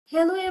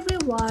Hello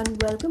everyone,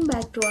 welcome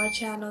back to our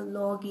channel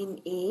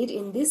Login Aid.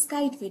 In this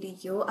guide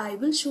video, I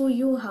will show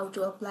you how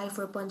to apply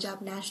for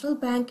Punjab National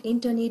Bank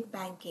Internet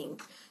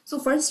Banking. So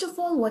first of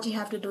all, what you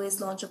have to do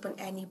is launch open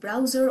any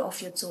browser of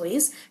your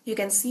choice. You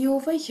can see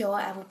over here,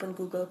 I've opened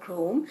Google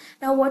Chrome.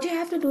 Now what you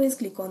have to do is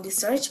click on the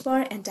search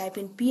bar and type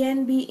in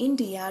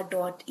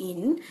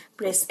pnbindia.in,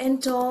 press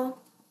enter.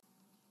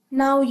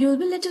 Now you'll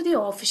be led to the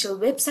official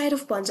website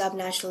of Punjab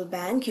National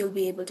Bank. You'll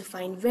be able to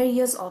find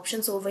various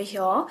options over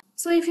here.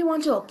 So if you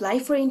want to apply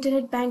for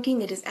internet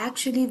banking, it is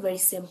actually very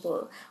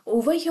simple.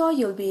 Over here,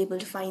 you'll be able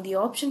to find the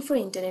option for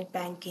internet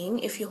banking.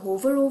 If you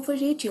hover over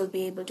it, you'll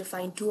be able to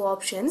find two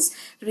options: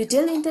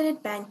 retail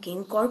internet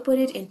banking,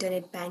 corporate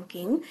internet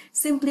banking.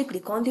 Simply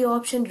click on the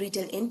option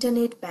retail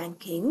internet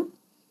banking.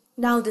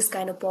 Now this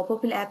kind of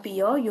pop-up will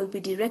appear. You'll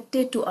be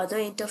directed to other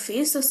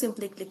interface. So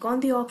simply click on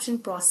the option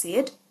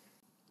proceed.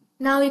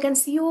 Now you can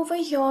see over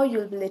here,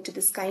 you'll be led to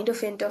this kind of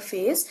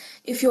interface.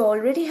 If you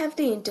already have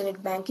the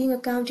internet banking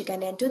account, you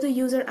can enter the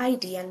user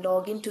ID and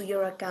log into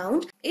your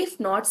account. If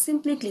not,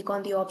 simply click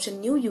on the option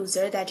new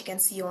user that you can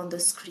see on the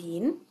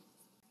screen.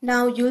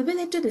 Now you'll be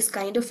led to this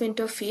kind of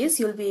interface.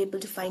 You'll be able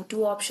to find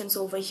two options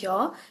over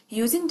here: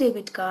 using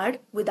debit card,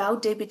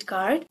 without debit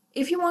card.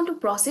 If you want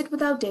to proceed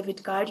without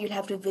debit card, you'll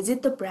have to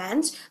visit the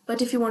branch.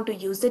 But if you want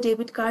to use the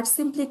debit card,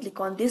 simply click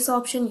on this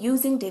option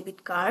using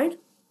debit card.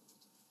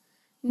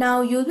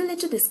 Now you'll be led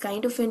to this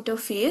kind of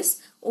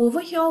interface. Over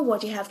here,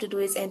 what you have to do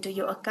is enter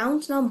your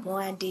account number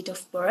and date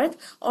of birth,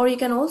 or you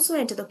can also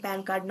enter the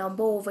PAN card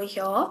number over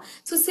here.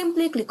 So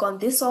simply click on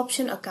this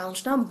option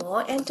account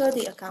number, enter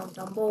the account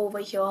number over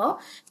here.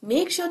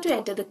 Make sure to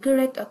enter the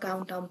correct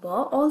account number.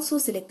 Also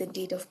select the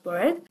date of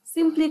birth.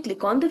 Simply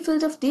click on the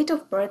field of date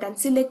of birth and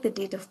select the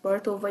date of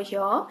birth over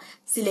here.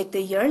 Select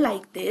the year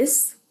like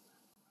this.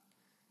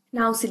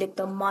 Now select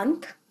the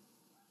month.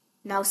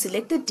 Now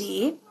select the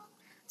day.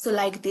 So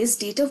like this,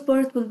 date of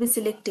birth will be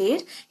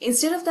selected.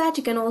 Instead of that,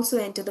 you can also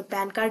enter the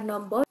PAN card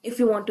number. If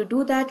you want to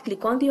do that,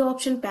 click on the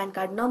option PAN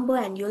card number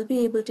and you'll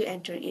be able to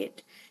enter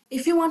it.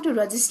 If you want to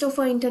register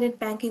for internet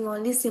banking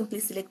only, simply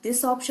select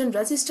this option,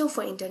 register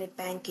for internet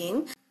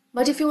banking.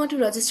 But if you want to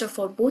register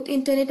for both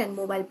internet and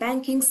mobile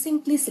banking,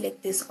 simply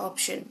select this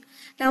option.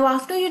 Now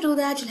after you do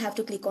that, you'll have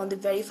to click on the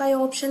verify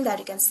option that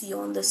you can see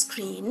on the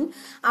screen.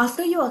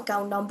 After your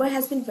account number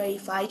has been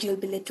verified, you'll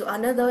be led to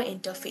another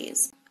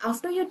interface.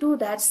 After you do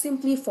that,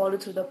 simply follow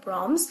through the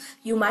prompts.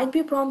 You might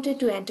be prompted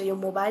to enter your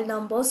mobile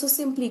number, so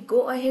simply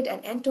go ahead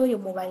and enter your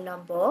mobile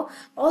number.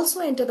 Also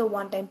enter the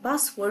one-time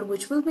password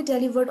which will be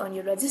delivered on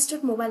your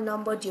registered mobile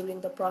number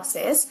during the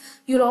process.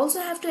 You'll also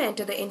have to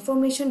enter the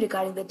information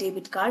regarding the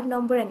debit card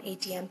number and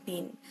ATM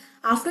PIN.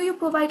 After you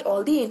provide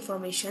all the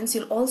informations,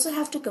 you'll also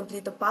have to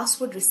complete the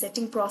password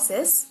resetting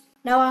process.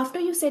 Now after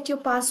you set your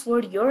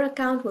password, your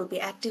account will be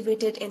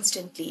activated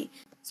instantly.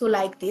 So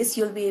like this,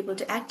 you'll be able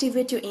to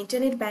activate your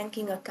internet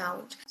banking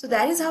account. So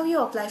that is how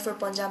you apply for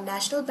Punjab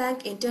National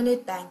Bank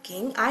Internet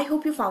Banking. I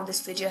hope you found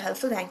this video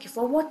helpful. Thank you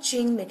for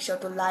watching. Make sure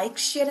to like,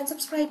 share and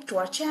subscribe to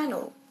our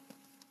channel.